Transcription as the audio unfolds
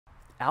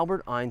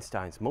Albert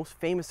Einstein's most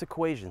famous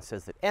equation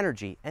says that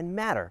energy and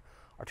matter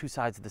are two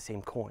sides of the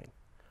same coin.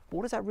 But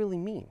what does that really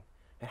mean?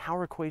 And how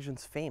are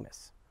equations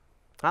famous?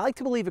 I like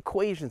to believe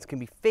equations can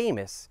be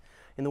famous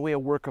in the way a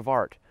work of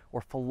art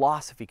or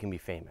philosophy can be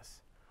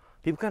famous.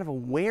 People can have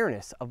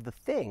awareness of the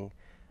thing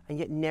and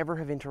yet never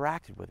have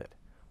interacted with it.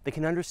 They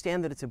can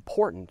understand that it's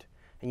important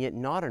and yet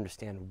not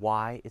understand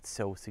why it's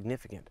so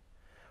significant,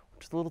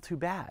 which is a little too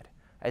bad,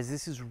 as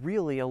this is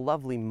really a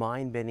lovely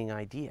mind-bending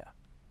idea.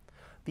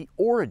 The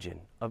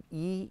origin of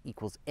E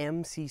equals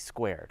mc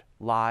squared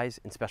lies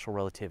in special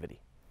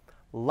relativity.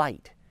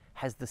 Light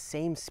has the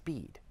same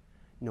speed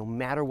no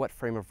matter what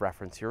frame of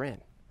reference you're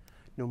in,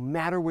 no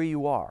matter where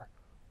you are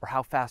or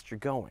how fast you're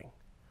going.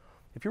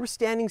 If you were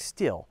standing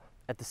still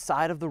at the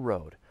side of the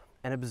road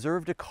and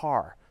observed a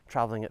car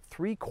traveling at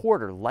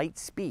 3/4 light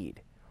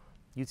speed,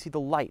 you'd see the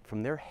light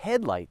from their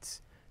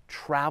headlights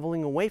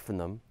traveling away from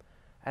them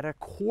at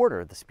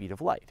 1/4 the speed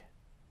of light.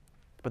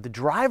 But the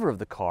driver of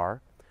the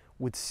car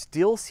would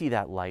still see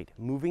that light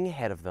moving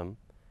ahead of them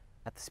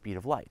at the speed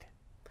of light.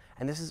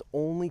 And this is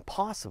only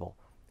possible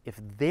if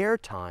their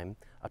time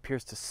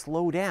appears to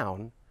slow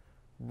down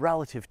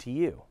relative to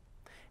you,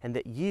 and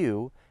that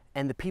you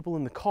and the people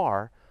in the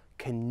car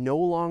can no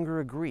longer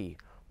agree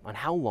on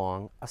how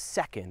long a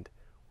second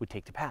would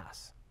take to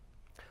pass.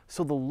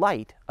 So the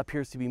light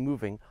appears to be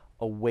moving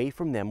away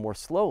from them more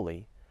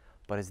slowly,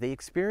 but as they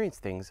experience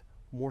things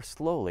more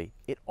slowly,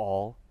 it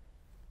all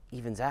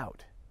evens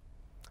out.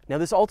 Now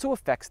this also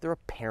affects their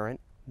apparent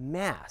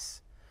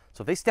mass.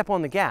 So if they step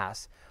on the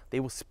gas, they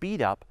will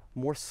speed up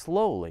more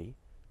slowly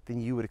than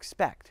you would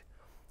expect.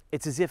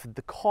 It's as if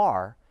the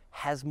car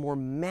has more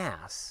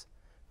mass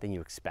than you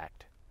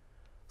expect.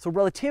 So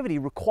relativity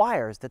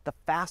requires that the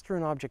faster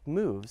an object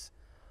moves,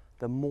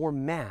 the more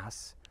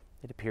mass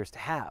it appears to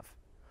have.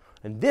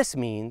 And this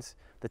means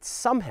that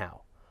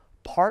somehow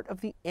part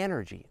of the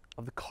energy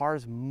of the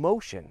car's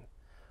motion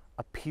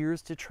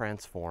appears to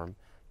transform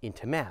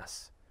into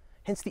mass.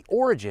 Hence the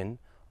origin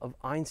of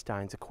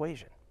Einstein's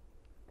equation.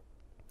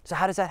 So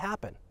how does that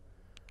happen?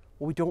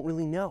 Well, we don't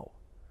really know.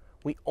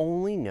 We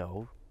only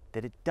know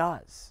that it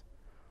does.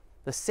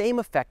 The same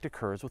effect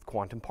occurs with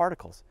quantum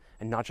particles,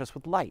 and not just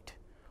with light.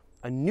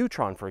 A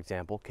neutron, for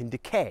example, can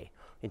decay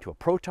into a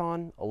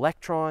proton,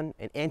 electron,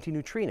 and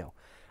antineutrino,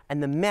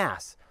 and the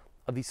mass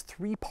of these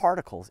three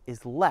particles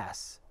is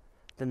less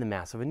than the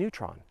mass of a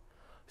neutron.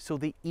 So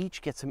they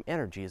each get some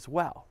energy as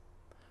well.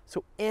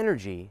 So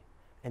energy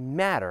and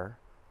matter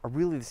are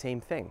really the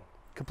same thing,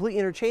 completely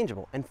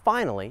interchangeable. And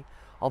finally,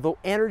 although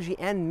energy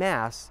and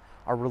mass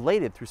are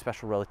related through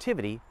special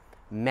relativity,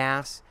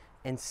 mass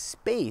and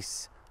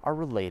space are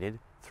related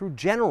through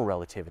general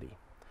relativity.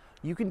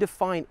 You can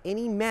define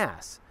any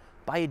mass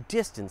by a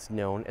distance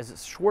known as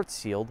its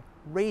Schwarzschild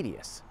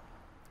radius,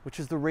 which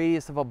is the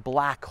radius of a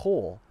black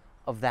hole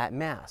of that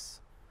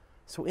mass.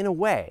 So in a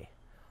way,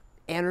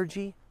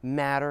 energy,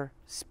 matter,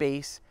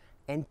 space,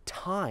 and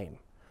time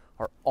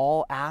are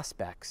all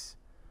aspects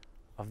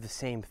of the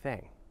same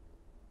thing.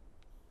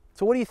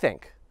 So what do you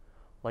think?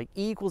 Like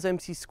E equals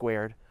mc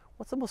squared,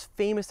 what's the most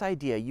famous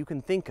idea you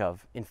can think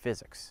of in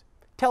physics?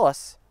 Tell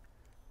us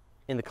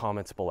in the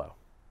comments below.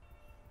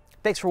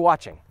 Thanks for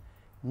watching.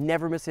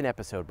 Never miss an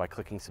episode by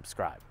clicking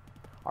subscribe.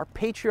 Our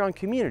Patreon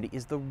community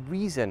is the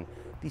reason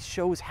these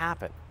shows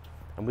happen,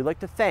 and we'd like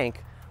to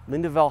thank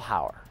Linda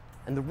Velhauer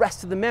and the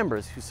rest of the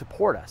members who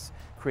support us,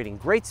 creating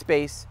great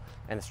space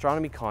and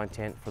astronomy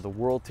content for the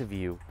world to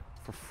view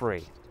for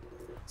free.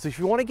 So if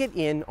you want to get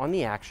in on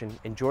the action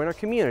and join our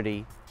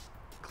community,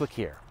 click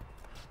here.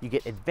 You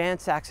get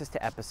advanced access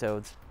to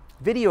episodes,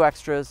 video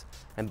extras,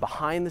 and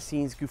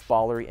behind-the-scenes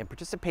goofballery and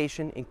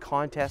participation in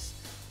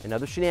contests and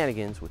other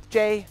shenanigans with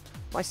Jay,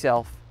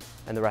 myself,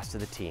 and the rest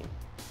of the team.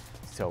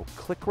 So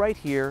click right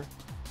here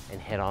and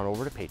head on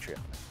over to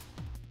Patreon.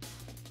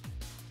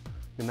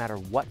 No matter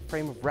what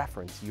frame of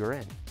reference you're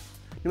in,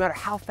 no matter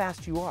how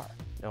fast you are.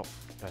 No,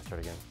 can I start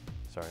again?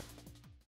 Sorry.